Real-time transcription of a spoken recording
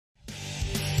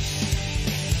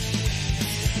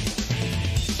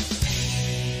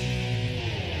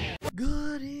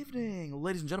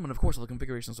ladies and gentlemen, of course, all the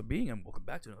configurations of being, and welcome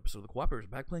back to another episode of The Cooperators.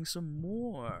 Back playing some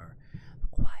more The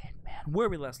Quiet Man. Where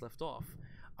we last left off,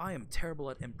 I am terrible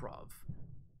at improv.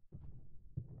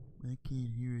 I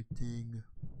can't hear a thing.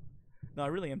 No, I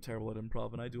really am terrible at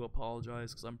improv, and I do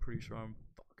apologize, because I'm pretty sure I'm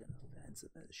fucking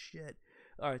offensive as shit.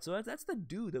 Alright, so that's the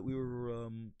dude that we were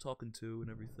talking to and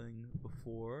everything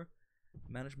before.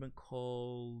 Management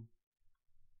called...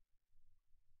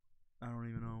 I don't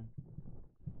even know.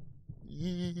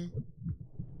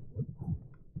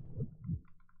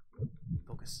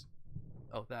 Focus.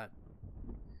 Oh, that.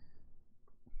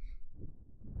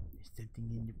 There's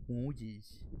something in the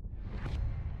forges.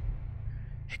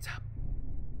 Heads up.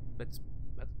 That's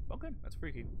okay. That's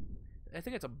freaky. I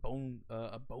think it's a bone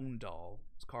doll.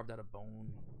 It's carved out of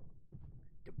bone.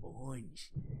 The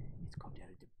bones. It's carved out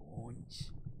of the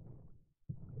bones.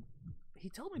 He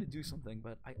told me to do something,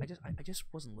 but I just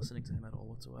wasn't listening to him at all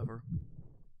whatsoever.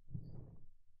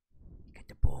 You got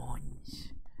the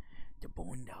bones. The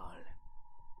bone doll.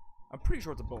 I'm pretty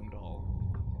sure it's a bone doll.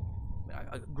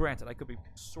 Granted, I could be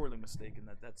sorely mistaken.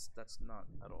 That's not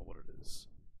at all what it is.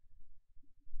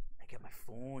 I got my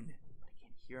phone, but I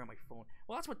can't hear on my phone.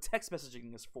 Well, that's what text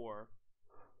messaging is for.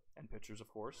 And pictures, of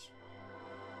course.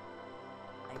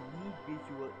 I need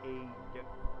visual aid.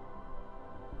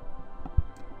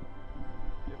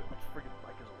 My friggin'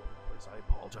 mic is all over the place. I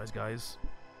apologize, guys.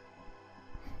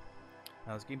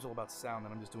 Now this game's all about sound,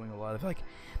 and I'm just doing a lot of I'm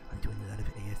doing a lot of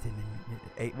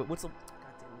ASMR. What's the?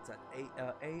 Goddamn, what's that?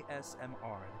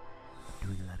 ASMR.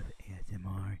 Doing a lot of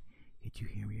ASMR. Can't you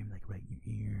hear me? I'm like right in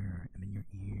your ear. I'm in your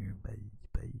ear. Buzz,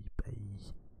 buzz,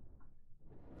 buzz.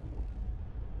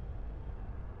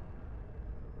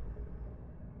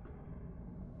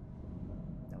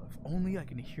 Now, if only I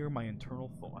can hear my internal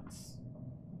thoughts.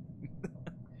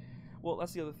 Well,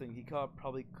 that's the other thing. He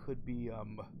probably could be,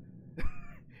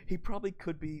 he probably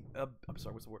could be, I'm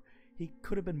sorry, what's the word? He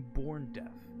could have been born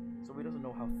deaf, so he doesn't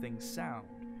know how things sound,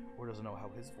 or doesn't know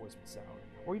how his voice would sound,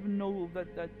 or even know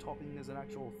that talking is an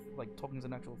actual,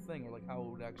 thing, or like how it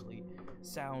would actually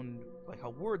sound, like how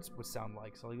words would sound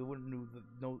like. So like, he wouldn't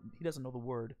know he doesn't know the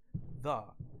word the,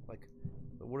 like,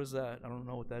 what is that? I don't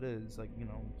know what that is. Like, you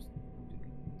know,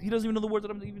 he doesn't even know the words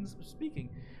that I'm even speaking.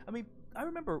 I mean, I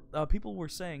remember people were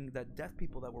saying that deaf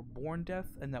people that were born deaf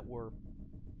and that were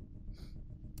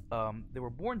they were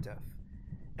born deaf,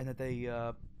 and that they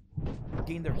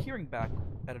gained their hearing back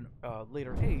at a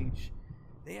later age.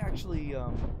 They actually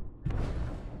a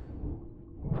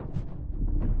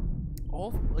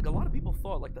lot of people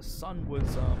thought like the sun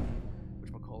was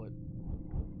whatchamacallit.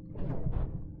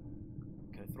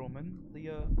 Can I throw him in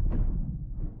the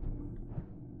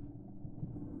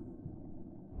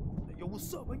Yo,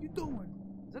 what's up? How you doing?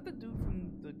 Is that the dude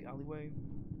from the alleyway?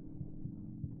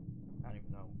 I don't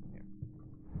even know. Here.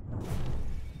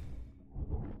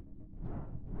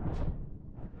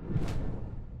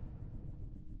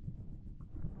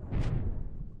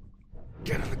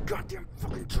 Get in the goddamn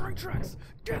fucking train tracks!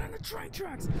 Get in the train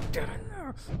tracks! Get in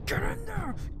there! Get in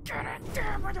there! Get in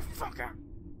there, motherfucker!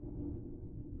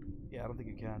 Yeah, I don't think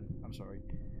you can. I'm sorry.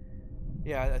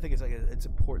 Yeah, I think it's like it's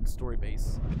important story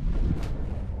base.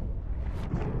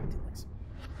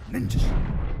 Ninja.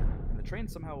 And the train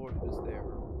somehow was there.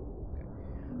 Okay.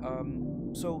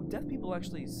 So deaf people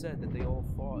actually said that they all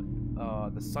thought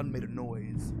the sun made a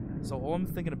noise. So all I'm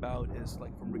thinking about is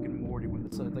like from Rick and Morty when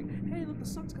the sun's like, hey, look, the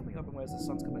sun's coming up, and as the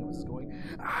sun's coming up, it's going,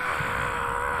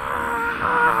 ah!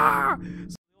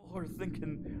 So they all are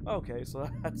thinking, okay, so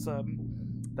that's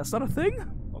not a thing?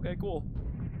 Okay, cool.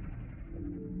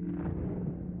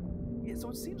 Yeah, so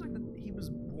it seems like that he was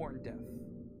born deaf.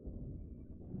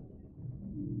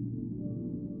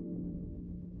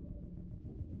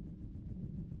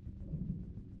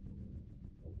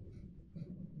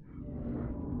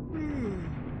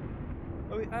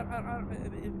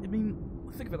 I mean,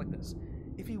 think of it like this.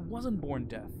 If he wasn't born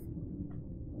deaf,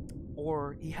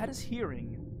 or he had his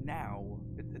hearing now,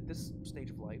 at this stage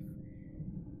of life,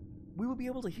 we would be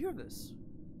able to hear this,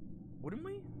 wouldn't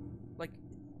we? Like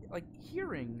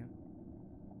hearing,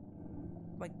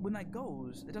 like when that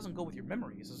goes, it doesn't go with your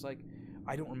memories. It's like,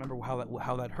 I don't remember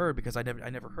how that heard because I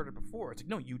never heard it before. It's like,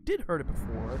 no, you did heard it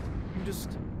before. You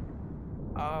just,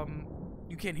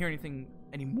 you can't hear anything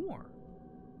anymore.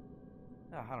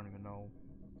 I don't even know.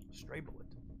 Stray bullet.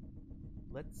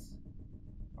 Let's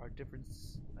our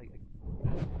difference.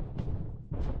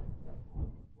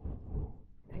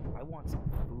 I want some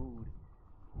food.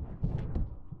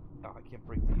 Oh, I can't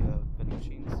break the vending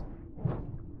machines.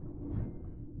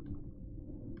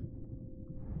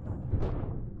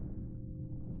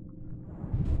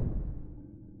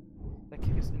 That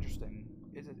kick is interesting.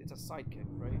 it's a sidekick,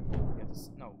 right? Yeah,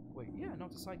 no, wait, yeah, no,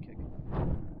 it's a sidekick.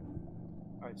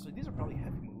 Alright, so these are probably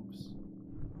heavy moves.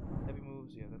 Heavy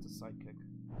moves, yeah, that's a sidekick.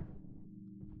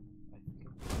 I think.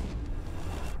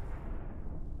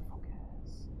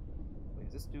 Focus. Wait,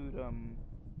 is this dude,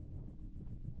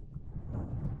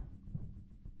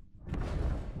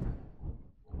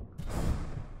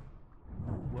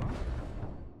 what?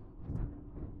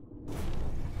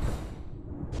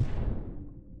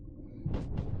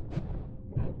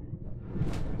 I'm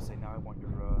gonna say now I want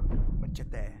your,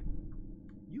 machete.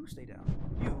 You stay down.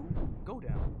 You go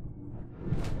down.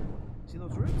 See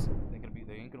those ribs?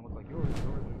 They ain't gonna look like yours.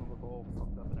 Yours are gonna look all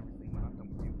fucked up and everything when I'm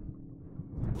done with you.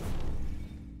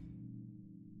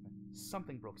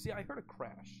 Something broke. See, I heard a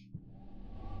crash.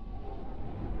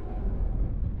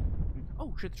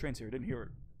 Oh shit, the train's here. I didn't hear it.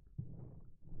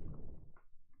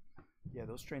 Yeah,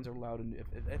 those trains are loud, and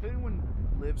if anyone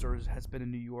lives or has been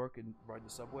in New York and ride the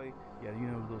subway, yeah, you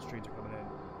know those trains are coming in.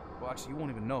 Well, actually, you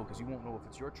won't even know, because you won't know if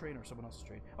it's your train or someone else's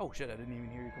train. Oh shit, I didn't even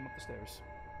hear you come up the stairs.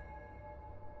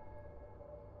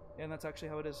 Yeah, and that's actually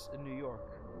how it is in New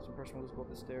York. Some person will just go up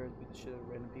the stairs, beat the shit out of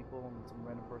random people, and some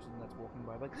random person that's walking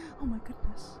by like, oh my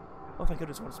goodness. Oh, thank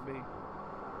goodness, wants to be.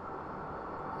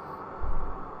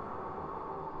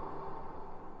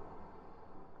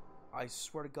 I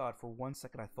swear to God, for 1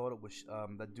 second I thought it was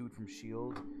that dude from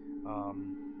S.H.I.E.L.D.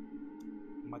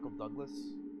 Michael Douglas.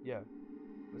 Yeah.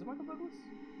 Was it Michael Douglas?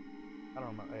 I don't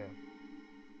remember. Yeah.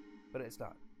 But it's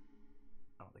not.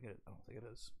 I don't think it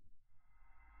is.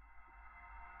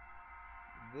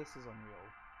 This is Unreal.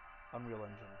 Unreal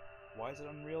Engine. Why is it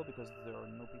Unreal? Because there are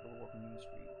no people walking in the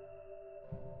street.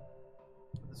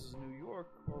 If this is New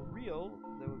York or real,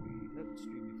 that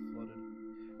street would be flooded.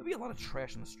 There'd be a lot of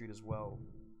trash in the street as well.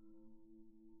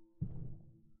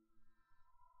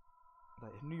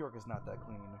 New York is not that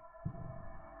clean.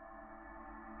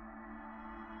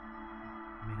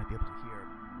 I may not be able to hear,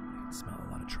 but I can smell a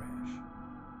lot of trash.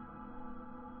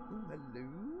 Ooh,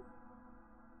 hello?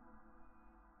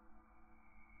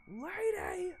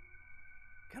 Lady!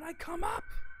 Can I come up?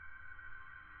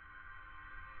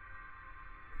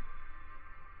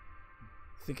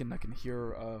 Thinking I can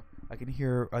hear a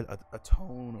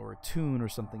tone or a tune or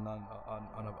something on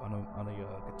a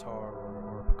guitar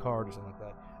or a Picard or something like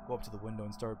that. Go up to the window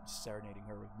and start serenading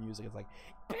her with music. It's like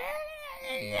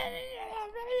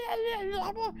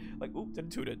oop,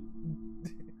 didn't tune it.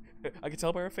 I can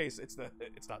tell by her face it's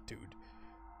not tuned.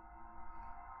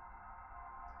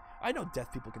 I know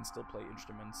deaf people can still play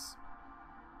instruments.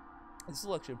 It's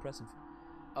still actually impressive.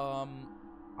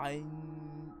 I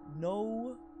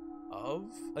know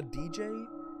of a DJ.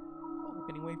 Oh,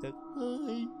 can you wave that? Hi,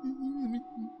 I'm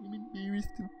embarrassed.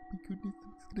 Oh my goodness,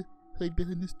 I'm just gonna hide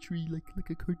behind this tree like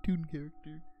a cartoon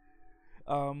character.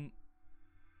 A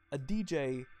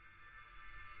DJ.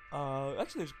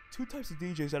 Actually, there's two types of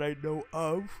DJs that I know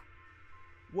of.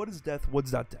 One is deaf,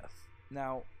 one's not deaf.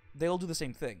 Now, they all do the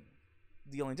same thing.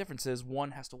 The only difference is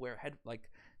one has to wear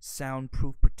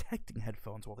soundproof protecting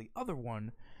headphones, while the other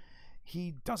one,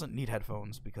 he doesn't need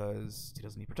headphones because he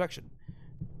doesn't need protection.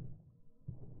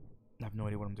 I have no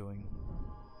idea what I'm doing.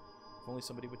 If only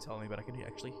somebody would tell me, but I can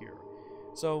actually hear.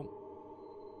 So,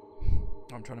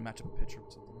 I'm trying to match up a picture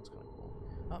with something that's kind of cool.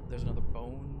 Oh, there's another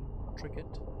bone trinket.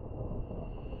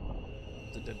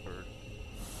 It's a dead bird.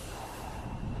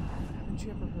 Haven't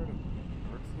you ever heard of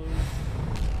bird flu?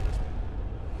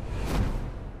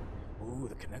 Ooh,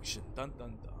 the connection. Dun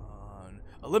dun dun.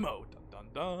 A limo. Dun dun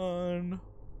dun.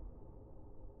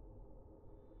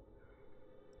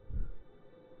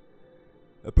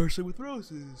 A person with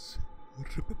roses. And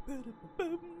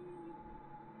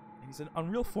he's in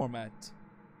Unreal format.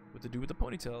 With the dude with the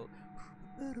ponytail.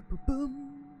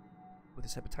 With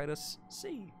his hepatitis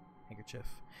C handkerchief.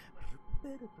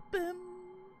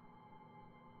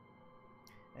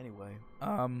 Anyway,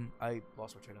 I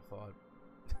lost my train of thought.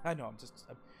 I know, I'm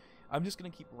just gonna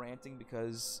keep ranting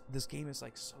because this game is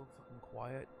like so fucking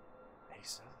quiet. And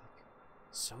he's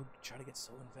so trying to get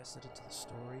so invested into the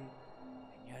story,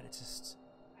 and yet it's just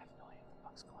I have no idea what the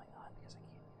fuck's going on because I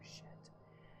can't do shit.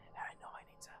 And I know I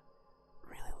need to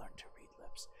really learn to read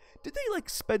lips. Did they like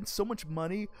spend so much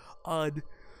money on?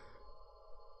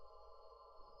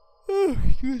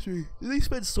 Excuse me. Did they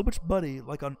spend so much money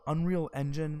like on Unreal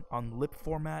Engine on lip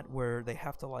format where they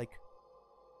have to like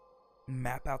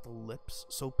map out the lips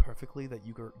so perfectly that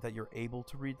you're able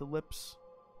to read the lips?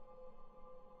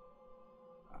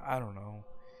 I don't know.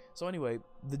 So anyway,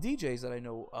 the DJs that I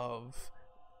know of,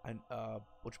 and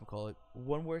whatchamacallit,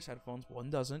 one wears headphones, one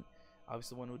doesn't.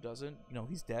 Obviously, the one who doesn't,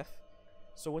 he's deaf.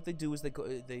 So what they do is they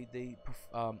damn,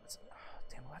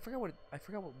 I forgot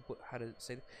how to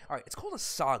say that. All right, it's called a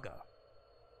saga.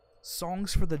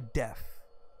 songs for the deaf.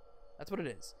 That's what it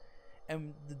is.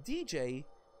 And the DJ,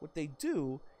 what they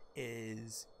do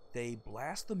is they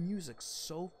blast the music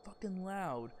so fucking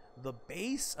loud, the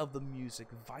bass of the music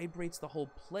vibrates the whole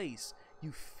place.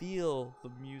 You feel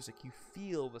the music, you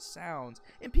feel the sounds.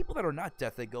 And people that are not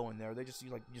deaf, they go in there. They just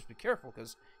just be careful,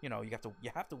 because you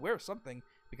have to wear something,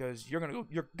 because you're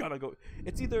gonna go.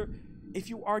 It's either, if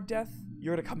you are deaf,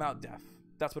 you're gonna come out deaf.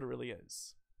 That's what it really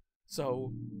is.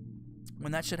 So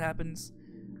when that shit happens,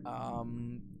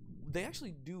 they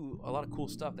actually do a lot of cool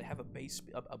stuff. They have a bass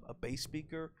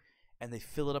speaker, and they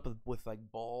fill it up with like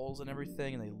balls and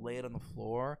everything, and they lay it on the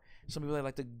floor. Some people, they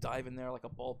like to dive in there like a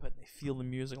ball pit, and they feel the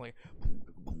music like,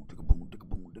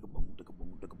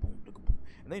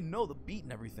 and they know the beat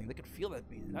and everything. They can feel that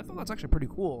beat, and I thought that's actually pretty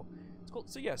cool. It's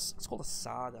called a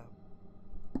saga.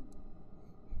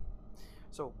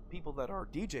 So people that are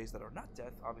DJs that are not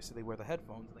deaf, obviously they wear the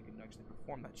headphones and they can actually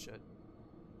perform that shit.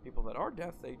 People that are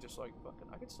deaf, they just like, fucking,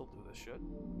 I can still do this shit.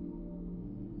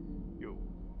 Yo,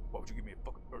 why would you give me a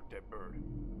fucking dead bird?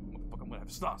 Motherfucker, I'm gonna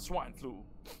have swine flu.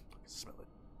 I can smell it.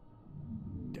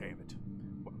 Damn it.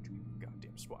 Why would you give me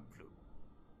goddamn swine flu?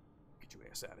 Get your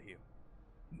ass out of here.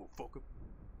 Motherfucker.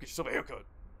 Get yourself a haircut.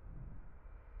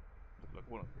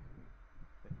 Look,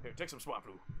 here, take some swine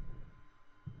flu.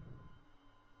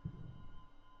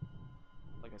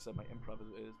 Like I said, my improv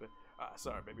is, but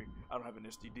sorry, baby, I don't have an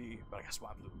STD, but I got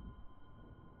swine flu.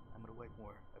 I'm gonna wipe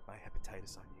more of my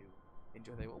hepatitis on you.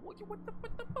 Enjoy that. What the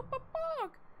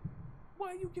fuck?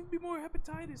 Why you give me more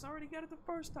hepatitis? I already got it the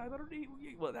first time. I don't need.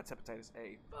 Well, that's hepatitis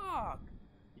A. Fuck.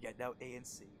 You got now A and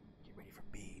C. Get ready for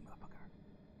B, motherfucker.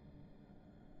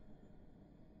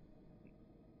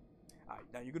 All right,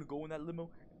 now you're gonna go in that limo.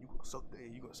 You gonna suck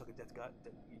a death guy.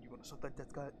 You gonna suck that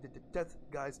death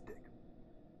guy's dick.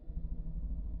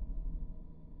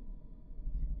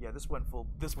 Yeah, this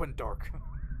went dark.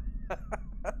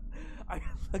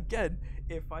 Again,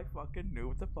 if I fucking knew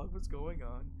what the fuck was going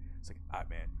on, it's like, alright,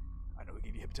 man, I know he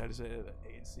gave you hepatitis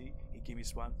A and C, he gave you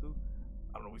swine flu.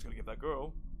 I don't know what he's gonna give that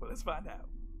girl, but let's find out.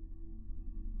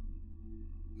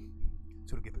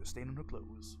 He's gonna give her a stain on her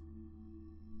clothes.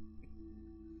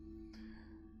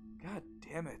 God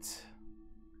damn it.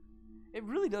 It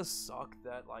really does suck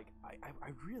that, like, I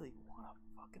really wanna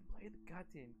fucking play the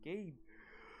goddamn game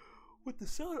with the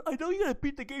sound. I know you gotta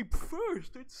beat the game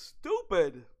first. It's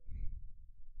stupid.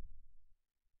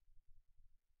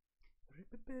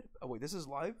 Oh wait, this is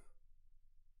live?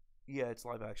 Yeah, it's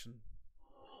live action.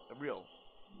 Real.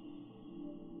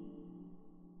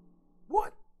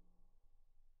 What?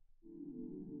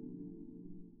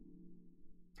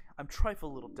 I'm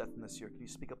trifle little deaf in this year. Can you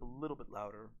speak up a little bit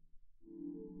louder?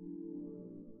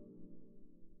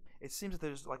 It seems that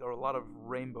there's like a lot of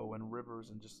rainbow and rivers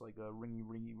and just like a ringy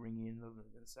in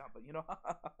the sound. But you know,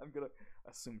 I'm gonna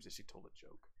assume that she told a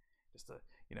joke, just to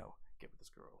get with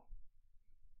this girl.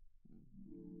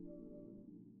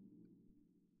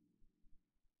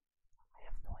 I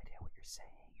have no idea what you're saying.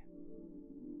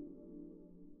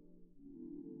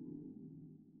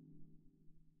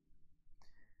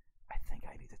 I think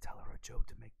I need to tell her a joke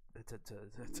to make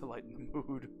to lighten the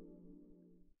mood.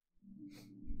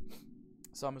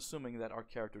 So I'm assuming that our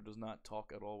character does not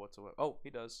talk at all whatsoever. Oh, he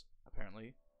does,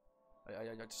 apparently.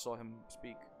 I just saw him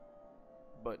speak.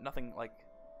 But nothing, like,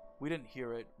 we didn't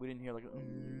hear it. We didn't hear, like,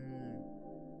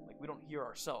 we don't hear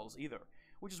ourselves either.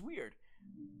 Which is weird.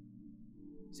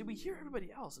 See, we hear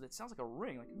everybody else, and it sounds like a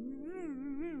ring, like,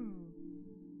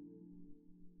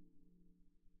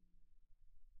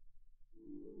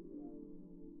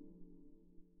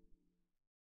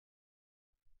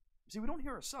 see, we don't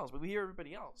hear ourselves, but we hear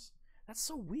everybody else. That's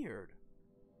so weird.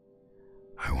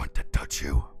 I want to touch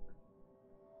you,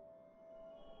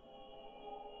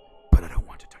 but I don't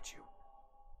want to touch you.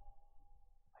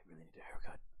 I really need a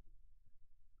haircut.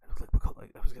 I look like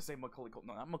Macaulay. I was gonna say Macaulay Culkin.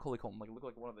 No, not Macaulay Culkin. Like, I look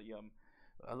like one of the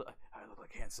I look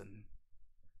like Hanson.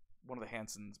 One of the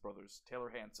Hanson's brothers, Taylor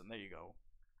Hanson. There you go.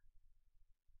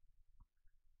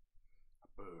 A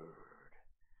bird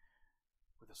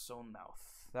with a sewn mouth.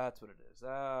 That's what it is.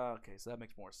 Okay, so that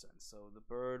makes more sense. So the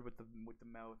bird with the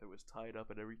mouth that was tied up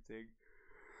and everything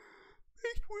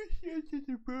makes more sense than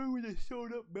the bird with a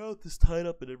sewn up mouth is tied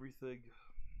up and everything.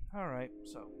 All right,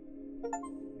 so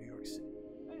New York City.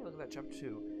 Hey, look at that, chapter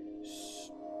 2.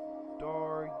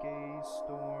 Stargaze,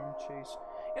 Storm Chase.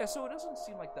 Yeah, so it doesn't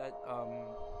seem like that.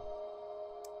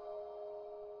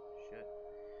 Shit.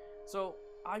 So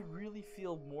I really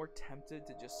feel more tempted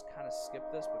to just kind of skip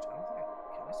this, which I don't think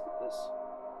can I skip this?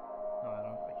 No,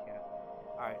 I can't.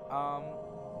 Alright,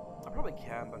 I probably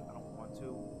can, but I don't want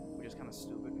to. Which is kind of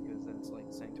stupid, because then it's like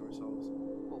saying to ourselves,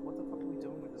 well, what the fuck are we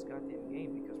doing with this goddamn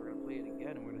game? Because we're gonna play it it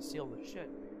again, and we're gonna see all this shit.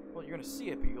 Well, you're gonna see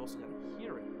it, but you also gotta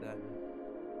hear it then.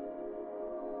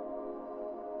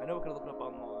 I know we could look it up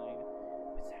online,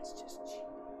 but that's just cheating.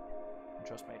 And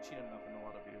trust me, I cheat enough in a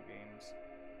lot of video games,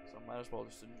 so I might as well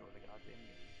just enjoy the goddamn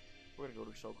game. We're gonna go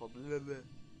to a show called Lala.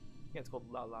 Yeah, it's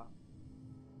called Lala.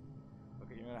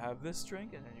 Okay, you're gonna have this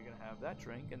drink, and then you're gonna have that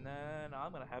drink, and then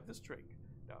I'm gonna have this drink.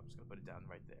 No, I'm just gonna put it down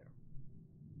right there.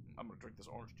 I'm gonna drink this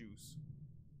orange juice.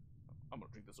 I'm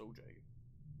gonna drink this OJ.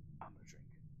 I'm gonna drink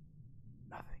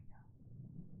nothing.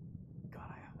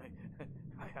 God,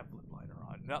 I have lip liner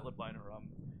on. Not lip liner,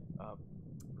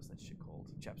 what's that shit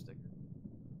called? Chapstick.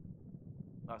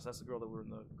 So that's the girl that we're in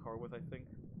the car with, I think.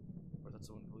 Or is that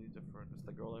someone completely different? It's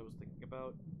the girl I was thinking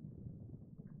about.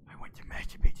 I want to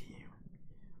masturbate to you.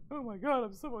 Oh my god,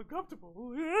 I'm so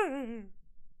uncomfortable.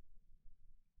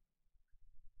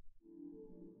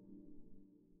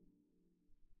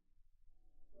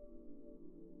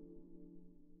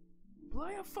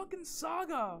 Play a fucking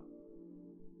Saga!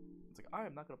 It's like, I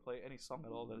am not gonna play any song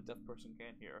at all that a deaf person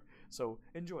can't hear. So,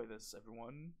 enjoy this,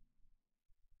 everyone.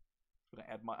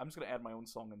 I'm just gonna add my own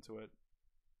song into it.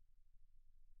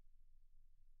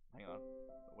 Hang on.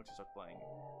 Once you start playing.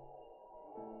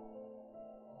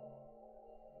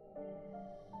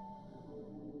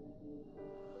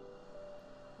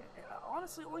 Yeah,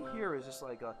 honestly, all I hear is just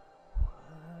like a...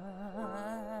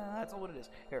 That's all what it is.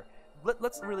 Here.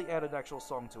 Let's really add an actual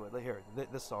song to it. Here,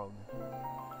 this song.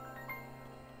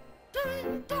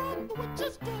 Ding dong, the witch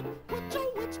is dead. Witch,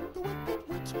 oh witch, the wicked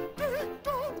witch. Ding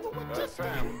dong, the witch is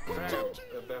dead.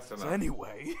 That's enough. So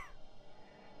anyway,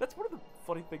 that's one of the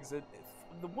funny things.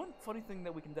 The one funny thing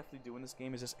that we can definitely do in this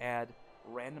game is just add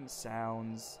random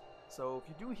sounds. So if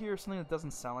you do hear something that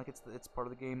doesn't sound like it's part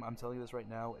of the game, I'm telling you this right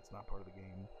now, it's not part of the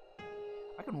game.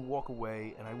 I can walk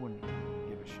away and I wouldn't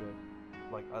give a shit.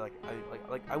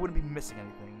 I wouldn't be missing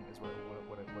anything. Is what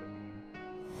I mean.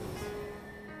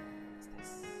 It's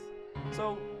this.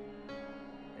 So,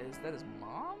 is that his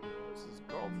mom? Is his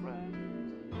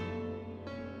girlfriend?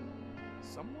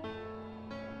 Someone?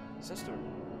 Sister?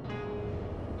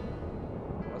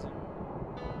 Cousin?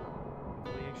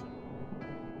 Affiliation?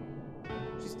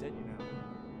 She's dead, you know.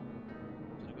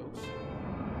 She's a ghost.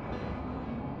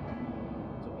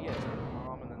 So he has her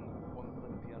mom, and then the one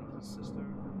playing the piano is his sister.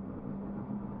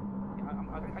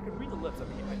 I can read the lips. I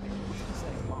mean, what's he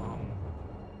saying? Mom.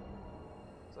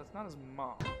 So that's not his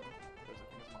mom. Because I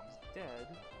think his mom's dead.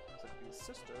 So it could be his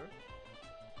sister.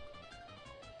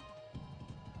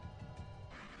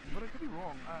 But I could be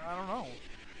wrong. I don't know.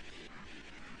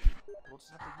 We'll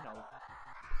just have to,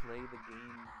 play the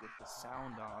game with the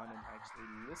sound on and actually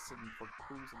listen for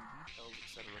clues and details,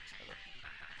 etc., etc.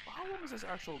 Well, how long is this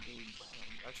actual game?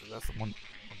 Actually, that's the one.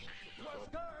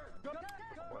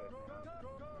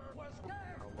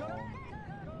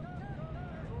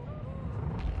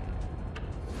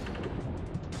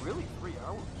 Really? 3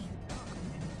 hours?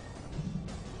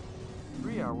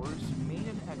 3 hours, main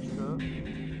and extra.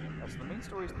 So the main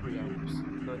story is 3 hours.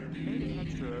 The main and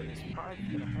extra is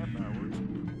 5.5 hours.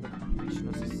 The completion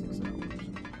is 6 hours.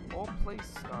 All play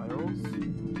styles.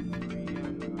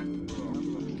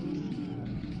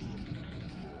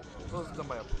 3 Those are done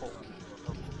by a poll.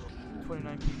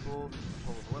 29 people, a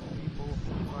poll of 11 people, a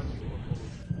poll of 5 people, a poll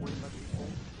of 45 people.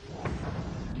 I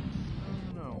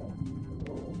don't know.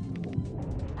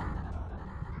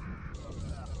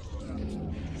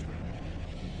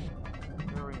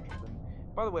 Very interesting.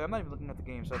 By the way, I'm not even looking at the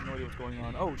game, so I have no idea what's going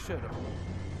on. Oh shit!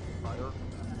 Fire.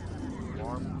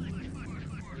 Alarm.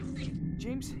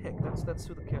 James Hick. That's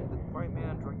who the Quiet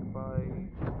Man, directed by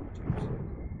James Hick.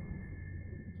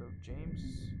 So James.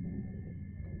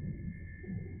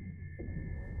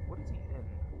 What is he in?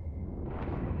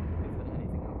 If in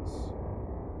anything else.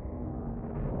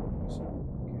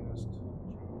 Cast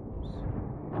James.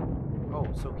 Oh,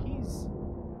 so he's.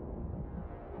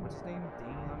 What's his name?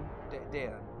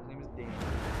 Dan. His name is Dan.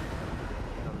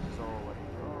 This is all like,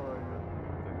 oh,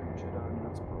 I'm shit out. You're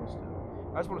not supposed to.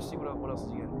 I just want to see what else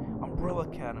is he in. Umbrella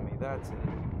Academy. That's it.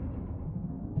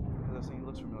 Because I was saying he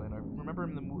looks familiar. And I remember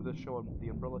him in the show on The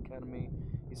Umbrella Academy.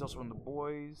 He's also in The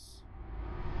Boys.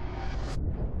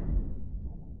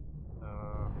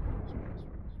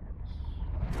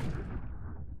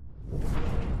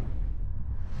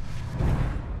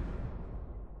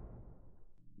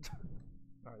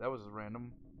 Alright, that was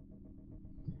random.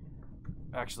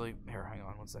 Actually, here, hang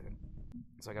on 1 second.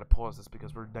 So I gotta pause this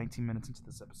because we're 19 minutes into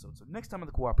this episode. So next time on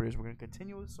The Cooperators, we're gonna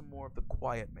continue with some more of The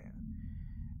Quiet Man.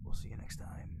 We'll see you next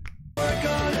time. We're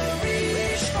gonna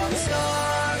reach for the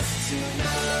stars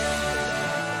tonight.